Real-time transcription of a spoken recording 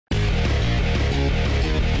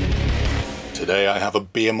Today I have a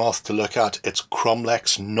behemoth to look at. It's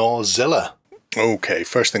Kromlech's Gnawzilla. Okay,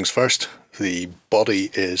 first things first, the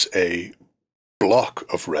body is a block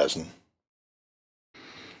of resin.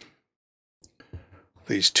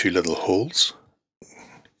 These two little holes,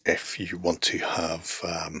 if you want to have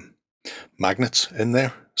magnets in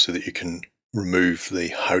there so that you can remove the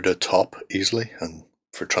howdah top easily and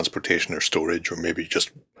for transportation or storage, or maybe you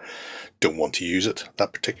just don't want to use it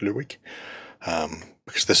that particular week.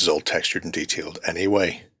 Because this is all textured and detailed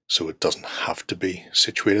anyway, so it doesn't have to be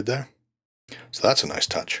situated there. So that's a nice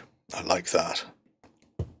touch. I like that.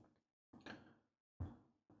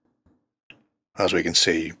 As we can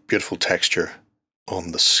see, beautiful texture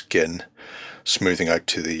on the skin, smoothing out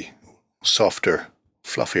to the softer,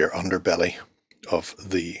 fluffier underbelly of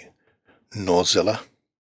the Gnawzilla.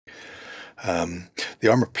 The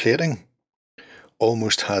armor plating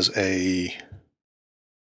almost has a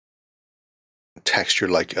texture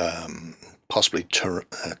like possibly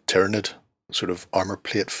Tyranid sort of armor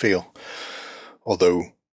plate feel,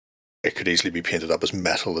 although it could easily be painted up as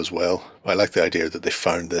metal as well. I like the idea that they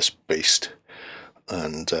found this beast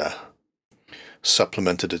and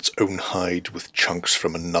supplemented its own hide with chunks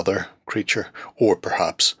from another creature, or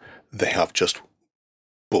perhaps they have just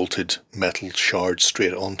bolted metal shards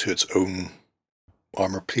straight onto its own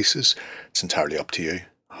armor pieces. It's entirely up to you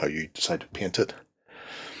how you decide to paint it.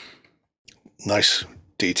 Nice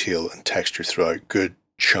detail and texture throughout, good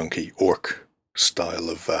chunky orc style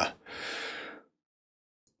of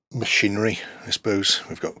machinery, I suppose.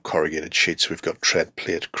 We've got corrugated sheets, we've got tread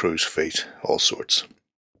plate, crow's feet, all sorts,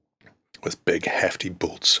 with big hefty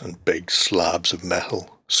bolts and big slabs of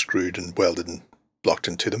metal screwed and welded and blocked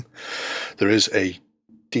into them. There is a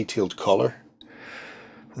detailed collar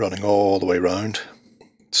running all the way around,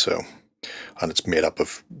 and it's made up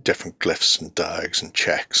of different glyphs and dags and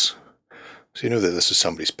checks. So you know that this is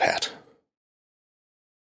somebody's pet.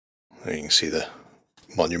 There you can see the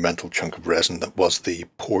monumental chunk of resin that was the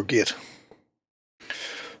pour gate.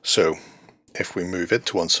 So if we move it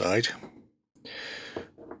to one side,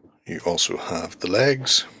 you also have the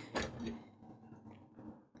legs,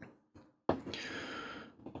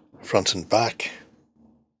 front and back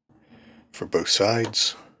for both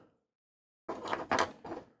sides.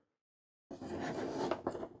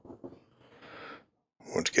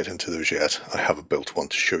 Won't get into those yet. I have a built one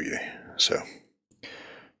to show you, so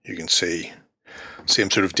you can see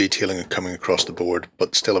same sort of detailing coming across the board,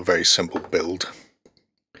 but still a very simple build.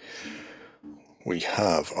 We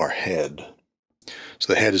have our head.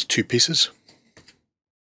 So the head is two pieces.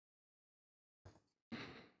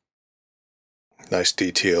 Nice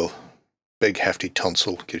detail, big hefty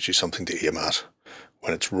tonsil, gives you something to aim at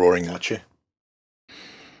when it's roaring at you.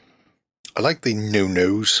 I like the no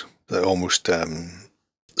nose, the almost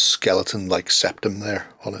skeleton-like septum there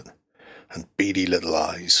on it, and beady little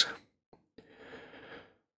eyes.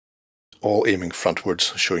 All aiming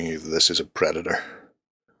frontwards, showing you that this is a predator.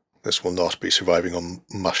 This will not be surviving on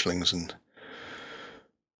mushlings and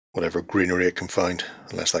whatever greenery it can find,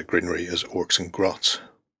 unless that greenery is orcs and grots.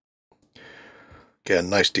 Again,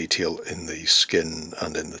 nice detail in the skin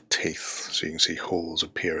and in the teeth, so you can see holes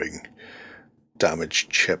appearing, damaged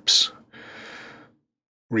chips,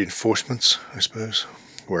 reinforcements, I suppose,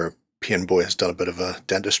 where Pain Boy has done a bit of a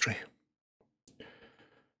dentistry.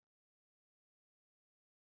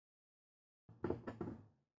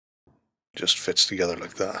 Just fits together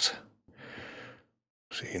like that,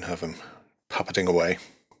 so you can have him puppeting away.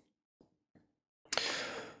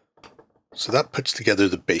 So that puts together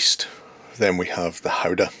the beast. Then we have the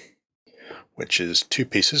howdah, which is two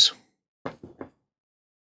pieces.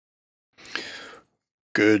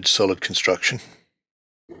 Good solid construction.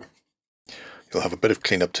 You'll have a bit of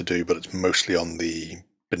cleanup to do, but it's mostly on the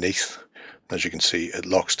beneath. As you can see, it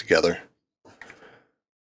locks together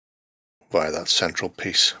via that central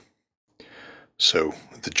piece. So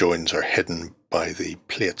the joins are hidden by the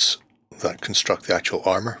plates that construct the actual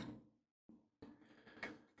armor.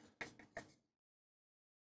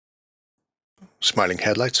 Smiling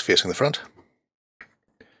headlights facing the front.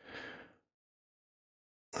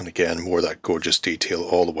 And again, more of that gorgeous detail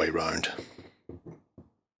all the way around.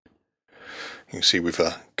 You can see we've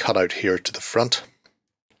a cutout here to the front.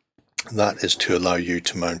 That is to allow you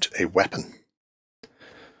to mount a weapon.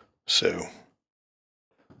 So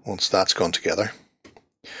once that's gone together,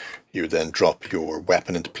 you would then drop your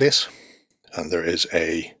weapon into place, and there is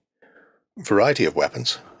a variety of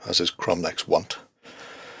weapons, as is Kromlech's wont.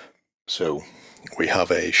 So we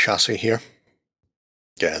have a chassis here.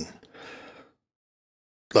 Again,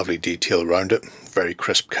 lovely detail around it, very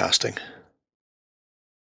crisp casting.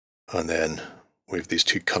 And then we have these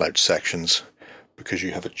two cutout sections because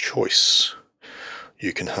you have a choice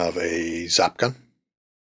you can have a zap gun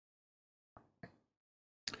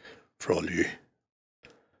for all you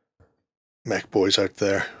mech boys out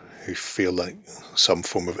there who feel like some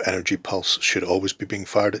form of energy pulse should always be being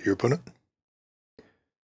fired at your opponent.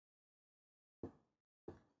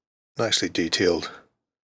 Nicely detailed,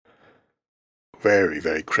 very,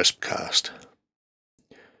 very crisp cast.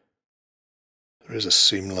 There is a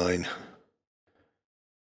seam line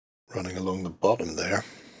running along the bottom there.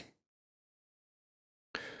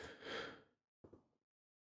 You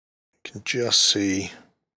can just see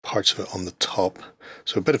parts of it on the top,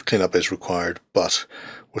 so a bit of cleanup is required, but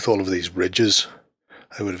with all of these ridges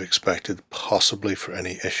I would have expected possibly for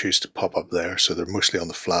any issues to pop up there, so they're mostly on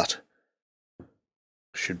the flat.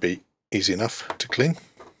 Should be easy enough to clean.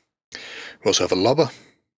 We also have a lobber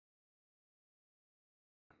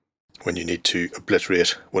when you need to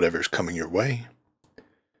obliterate whatever is coming your way.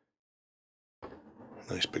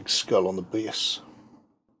 Nice big skull on the base.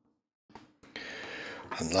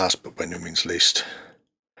 And last but by no means least,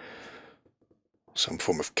 some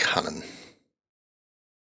form of cannon.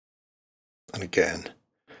 And again,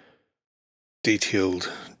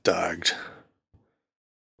 detailed, dagged,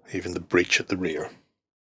 even the breech at the rear.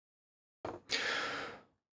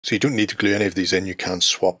 So you don't need to glue any of these in, you can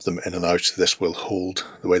swap them in and out. This will hold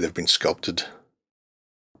the way they've been sculpted.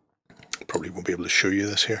 Probably won't be able to show you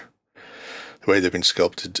this here. The way they've been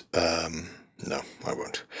sculpted, no, I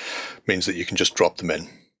won't. Means that you can just drop them in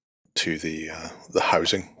to the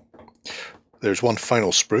housing. There's one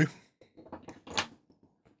final sprue,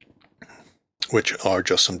 which are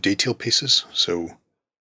just some detail pieces, so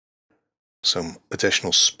some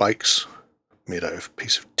additional spikes made out of a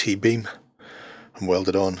piece of T-beam and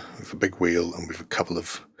welded on with a big wheel, and we've a couple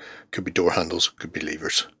of, could be door handles, could be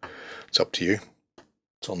levers. It's up to you.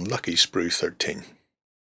 It's on Lucky Sprue 13.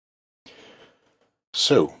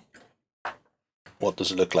 So, what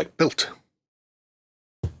does it look like built?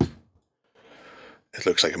 It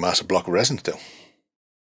looks like a massive block of resin still.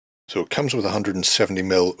 So it comes with a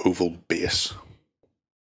 170mm oval base.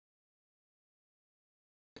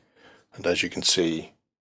 And as you can see,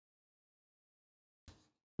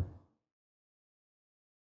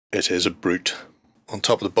 it is a brute. On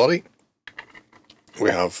top of the body,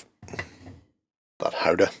 we have that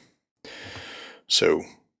howdah. So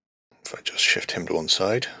if I just shift him to one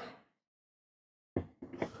side,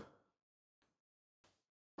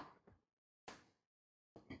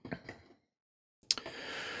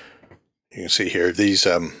 you can see here these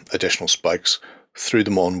additional spikes, threw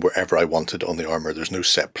them on wherever I wanted on the armour. There's no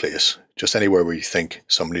set place. Just anywhere where you think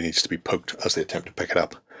somebody needs to be poked as they attempt to pick it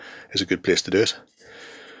up is a good place to do it.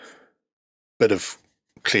 Bit of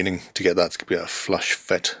cleaning to get that to be a flush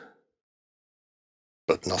fit,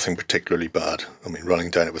 but nothing particularly bad. I mean,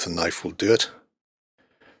 running down it with a knife will do it.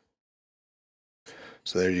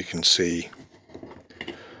 So there you can see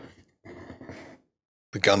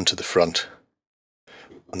the gun to the front,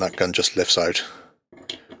 and that gun just lifts out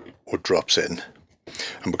or drops in.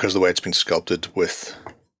 And because of the way it's been sculpted with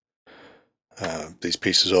these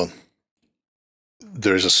pieces on,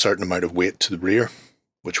 there is a certain amount of weight to the rear,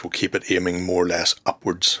 which will keep it aiming more or less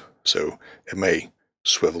upwards. So it may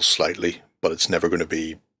swivel slightly, but it's never going to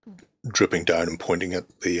be drooping down and pointing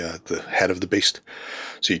at the head of the beast.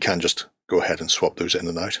 So you can just go ahead and swap those in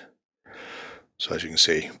and out. So as you can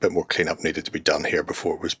see, a bit more cleanup needed to be done here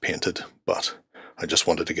before it was painted, but I just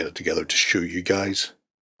wanted to get it together to show you guys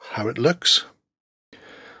how it looks.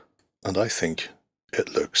 And I think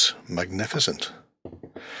it looks magnificent.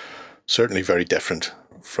 Certainly very different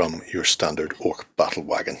from your standard orc battle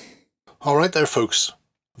wagon. Alright there folks,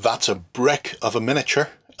 that's a brick of a miniature,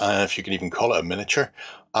 if you can even call it a miniature.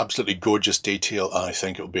 Absolutely gorgeous detail, and I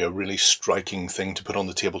think it will be a really striking thing to put on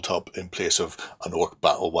the tabletop in place of an orc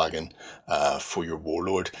battle wagon for your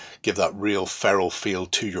warlord. Give that real feral feel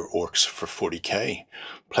to your orcs for 40k.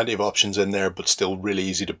 Plenty of options in there, but still really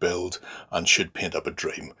easy to build and should paint up a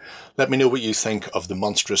dream. Let me know what you think of the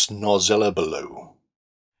monstrous Gnawzilla below.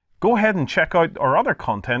 Go ahead and check out our other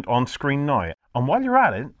content on screen now. And while you're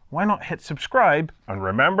at it, why not hit subscribe and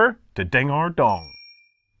remember to ding our dong.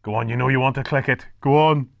 Go on, you know you want to click it. Go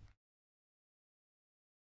on.